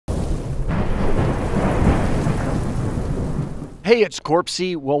Hey, it's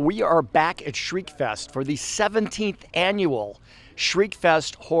Corpsey. Well, we are back at Shriekfest for the 17th annual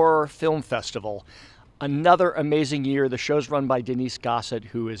Shriekfest Horror Film Festival. Another amazing year. The show's run by Denise Gossett,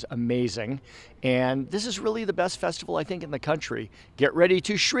 who is amazing. And this is really the best festival, I think, in the country. Get ready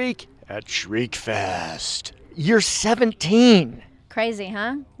to shriek at Shriekfest. You're 17. Crazy,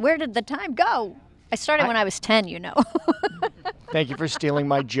 huh? Where did the time go? I started when I was 10, you know. Thank you for stealing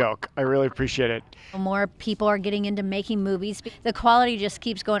my joke. I really appreciate it. More people are getting into making movies. The quality just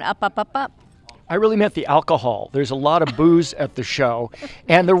keeps going up, up, up, up. I really meant the alcohol. There's a lot of booze at the show,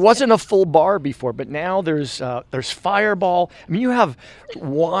 and there wasn't a full bar before, but now there's Fireball. I mean, you have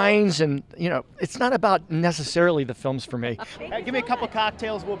wines, and it's not about necessarily the films for me. Hey, give me a couple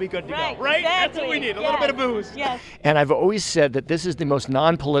cocktails, we'll be good to Right, go. Right? exactly. That's what we need. A little bit of booze. Yes. And I've always said that this is the most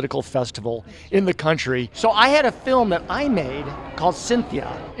non-political festival in the country. So I had a film that I made called Cynthia.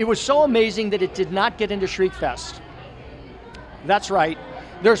 It was so amazing that it did not get into Shriekfest. That's right.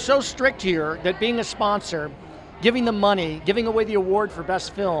 They're so strict here that being a sponsor, giving them money, giving away the award for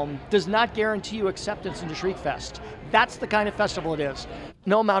best film, does not guarantee you acceptance into Shriekfest. That's the kind of festival it is.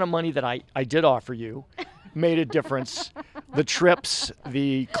 No amount of money that I did offer you made a difference. The trips,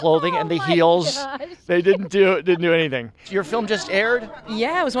 the clothing, and the heels, they didn't do anything. Your film just aired?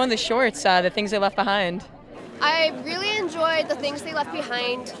 Yeah, it was one of the shorts, The Things They Left Behind. I really enjoyed The Things They Left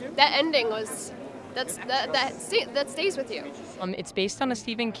Behind. That ending was, that stays with you. It's based on a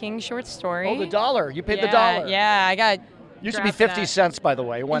Stephen King short story. Oh, the dollar. You paid the dollar. Yeah, I got. Used to be 50 cents, by the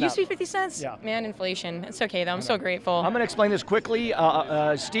way. It used to be 50 cents? Yeah. Man, inflation. It's okay, though. I'm so grateful. I'm going to explain this quickly.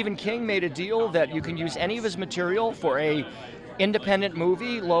 Stephen King made a deal that you can use any of his material for a independent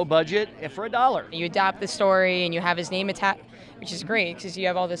movie, low budget, for $1. You adapt the story, and you have his name attached, which is great, because you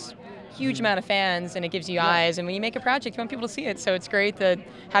have all this huge amount of fans, and it gives you eyes. And when you make a project, you want people to see it. So it's great to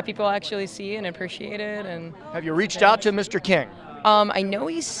have people actually see it and appreciate it. And have you reached out to Mr. King? I know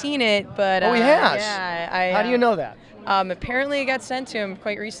he's seen it, but he has. Yeah. How do you know that? Apparently, it got sent to him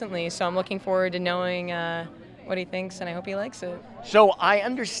quite recently. So I'm looking forward to knowing what he thinks, and I hope he likes it. So I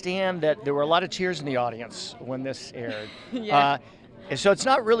understand that there were a lot of tears in the audience when this aired. Yeah. So it's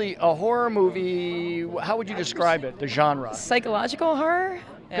not really a horror movie. How would you describe it? The genre? Psychological horror.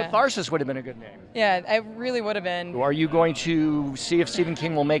 Yeah. Catharsis would have been a good name. Yeah, it really would have been. Are you going to see if Stephen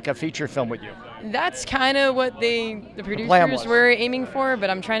King will make a feature film with you? That's kind of what the producers were aiming for, but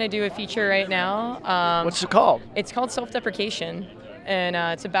I'm trying to do a feature right now. What's it called? It's called Self-Deprecation, and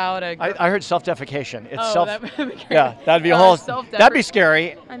it's about a... I heard self-defecation. It's that would be great. Yeah, that'd be a whole... That'd be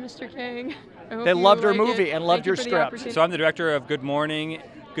scary. I'm Mr. King. They loved your movie and loved your script. So I'm the director of Good Morning.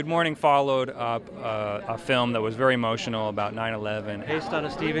 Good Morning followed up a film that was very emotional about 9/11. Based on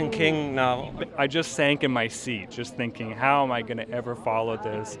a Stephen King novel. I just sank in my seat, just thinking, how am I going to ever follow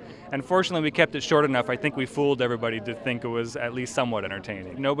this? And fortunately, we kept it short enough. I think we fooled everybody to think it was at least somewhat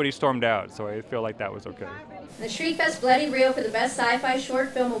entertaining. Nobody stormed out, so I feel like that was okay. The Shriekfest Bloody Reel for the Best Sci-Fi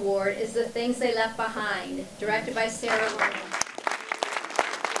Short Film Award is The Things They Left Behind, directed by Sarah London.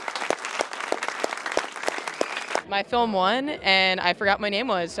 My film won, and I forgot my name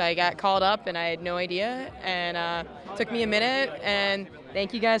was. I got called up, and I had no idea, and it took me a minute, and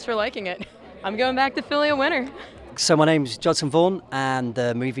thank you guys for liking it. I'm going back to Philly a winner. So my name's Judson Vaughan, and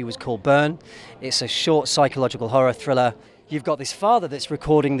the movie was called Burn. It's a short psychological horror thriller. You've got this father that's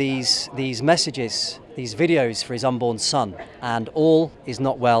recording these messages, these videos for his unborn son, and all is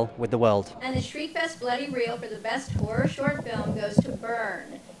not well with the world. And the Shriekfest Bloody Reel for the Best Horror Short Film goes to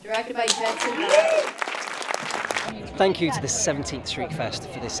Burn, directed by Judson. Thank you to the 17th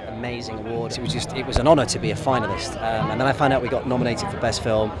Shriekfest for this amazing award. It was an honour to be a finalist. And then I found out we got nominated for Best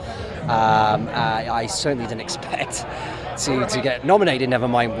Film. I certainly didn't expect to get nominated, never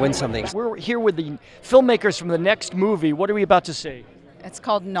mind win something. We're here with the filmmakers from the next movie. What are we about to see? It's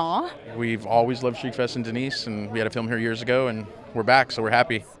called Gnaw. We've always loved Shriekfest and Denise, and we had a film here years ago, and we're back, so we're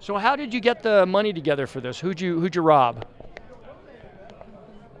happy. So how did you get the money together for this? Who'd you rob?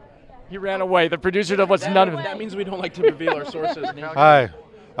 He ran away. The producer wants none of it. That means we don't like to reveal our sources. Hi,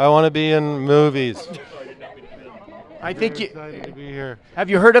 I want to be in movies. I think you. Excited to be here. Have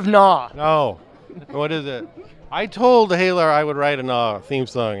you heard of Gnaw? No. What is it? I told Haler I would write a Gnaw theme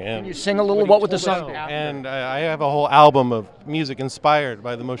song. And can you sing a little? What would the song be? And I have a whole album of music inspired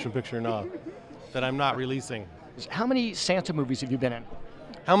by the motion picture Gnaw that I'm not releasing. How many Santa movies have you been in?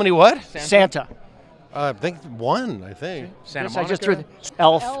 How many what? Santa. I think one, I think. Santa Monica? I just threw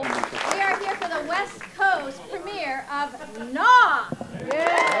Elf. We are here for the West Coast premiere of Gnaw.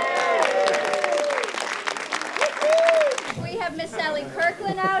 We have Miss Sally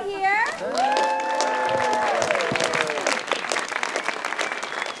Kirkland out here.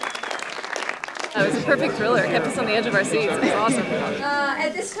 It was a perfect thriller. It kept us on the edge of our seats. It was awesome.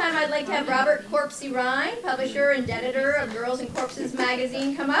 At this time, I'd like to have Robert Corpsey Rhine, publisher and editor of Girls and Corpses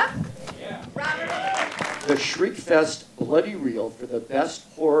magazine, come up. Robert. The Shriekfest Bloody Reel for the Best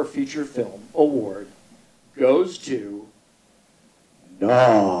Horror Feature Film Award goes to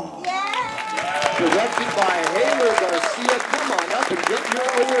Nah. Yeah. Directed by Hayler Garcia. Come on up and get your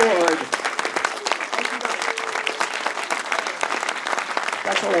award.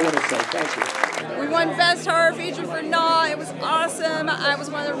 That's all I want to say. Thank you. We won Best Horror Feature for Gnaw. It was awesome. I was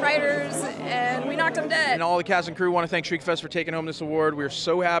one of the writers, and we knocked them dead. And all the cast and crew want to thank Shriekfest for taking home this award. We are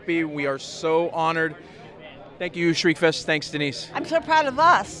so happy. We are so honored. Thank you, Shriekfest. Thanks, Denise. I'm so proud of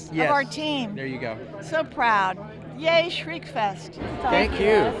us, Yes. of our team. There you go. So proud. Yay, Thank Shriekfest. you.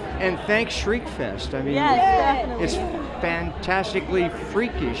 And thanks, Shriekfest. I mean, Yes, definitely. it's fantastically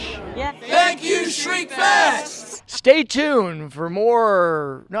freakish. Yeah. Thank you, Shriekfest! Stay tuned for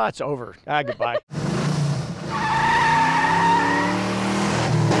more. No, it's over. Goodbye.